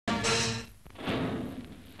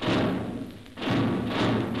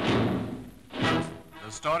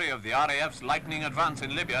The story of the RAF's lightning advance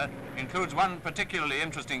in Libya includes one particularly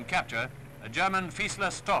interesting capture, a German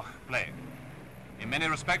Fiesler Storch plane. In many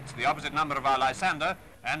respects, the opposite number of our Lysander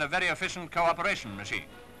and a very efficient cooperation machine.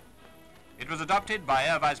 It was adopted by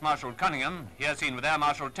Air Vice Marshal Cunningham, here seen with Air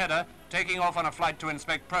Marshal Tedder, taking off on a flight to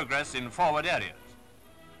inspect progress in forward areas.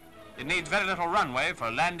 It needs very little runway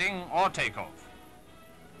for landing or takeoff.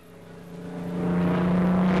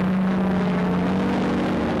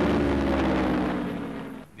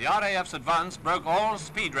 The RAF's advance broke all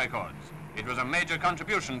speed records. It was a major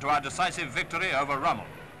contribution to our decisive victory over Rommel.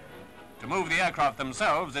 To move the aircraft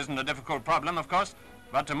themselves isn't a difficult problem, of course,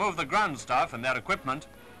 but to move the ground staff and their equipment,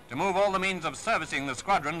 to move all the means of servicing the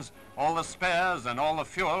squadrons, all the spares and all the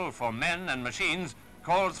fuel for men and machines,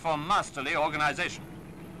 calls for masterly organization.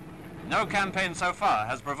 No campaign so far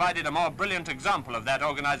has provided a more brilliant example of that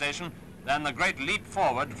organization than the great leap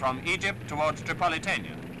forward from Egypt towards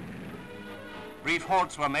Tripolitania. Brief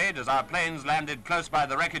halts were made as our planes landed close by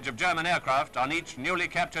the wreckage of German aircraft on each newly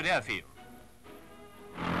captured airfield.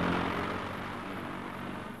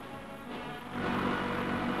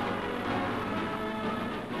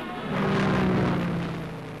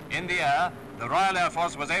 In the air, the Royal Air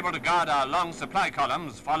Force was able to guard our long supply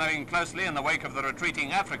columns, following closely in the wake of the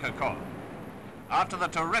retreating Africa Corps. After the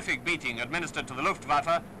terrific beating administered to the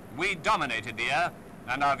Luftwaffe, we dominated the air,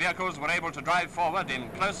 and our vehicles were able to drive forward in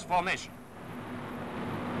close formation.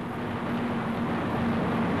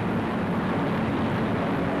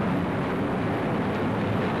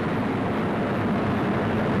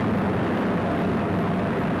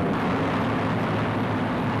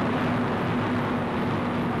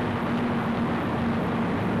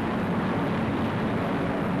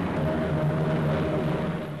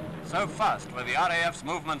 So fast were the RAF's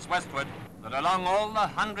movements westward that along all the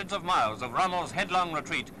hundreds of miles of Rommel's headlong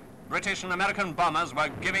retreat, British and American bombers were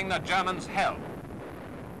giving the Germans hell.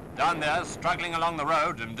 Down there, struggling along the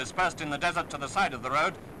road and dispersed in the desert to the side of the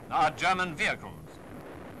road, are German vehicles.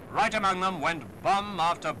 Right among them went bomb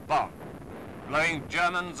after bomb, blowing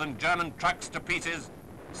Germans and German trucks to pieces,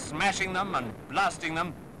 smashing them and blasting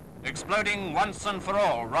them, exploding once and for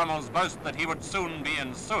all Rommel's boast that he would soon be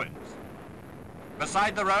in Suez.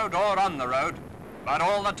 Beside the road or on the road, but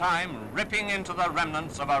all the time ripping into the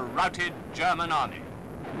remnants of a routed German army.